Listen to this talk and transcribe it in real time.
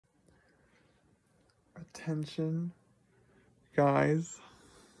attention. Guys,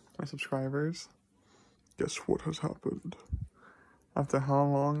 my subscribers, guess what has happened? After how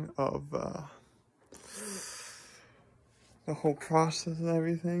long of the whole process and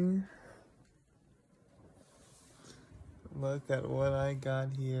everything? Look at what I got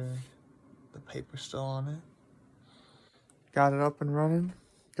here. The paper's still on it. Got it up and running.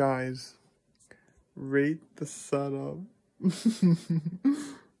 Guys, rate the setup.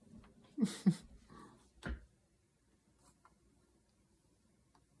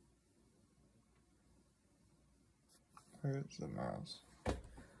 Where's the mouse?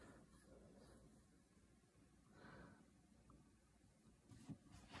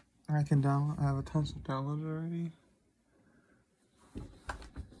 I can download. I have a ton of downloads already.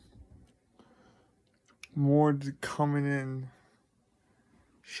 More coming in.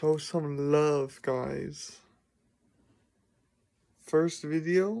 Show some love, guys. First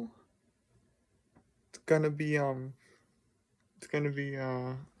video. It's gonna be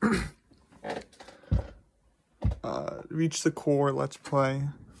Reach the Core Let's Play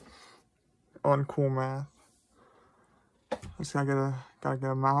on Cool Math. Just gotta get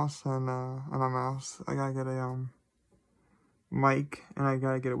a mouse and a mouse. I gotta get a mic and I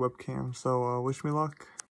gotta get a webcam. So wish me luck.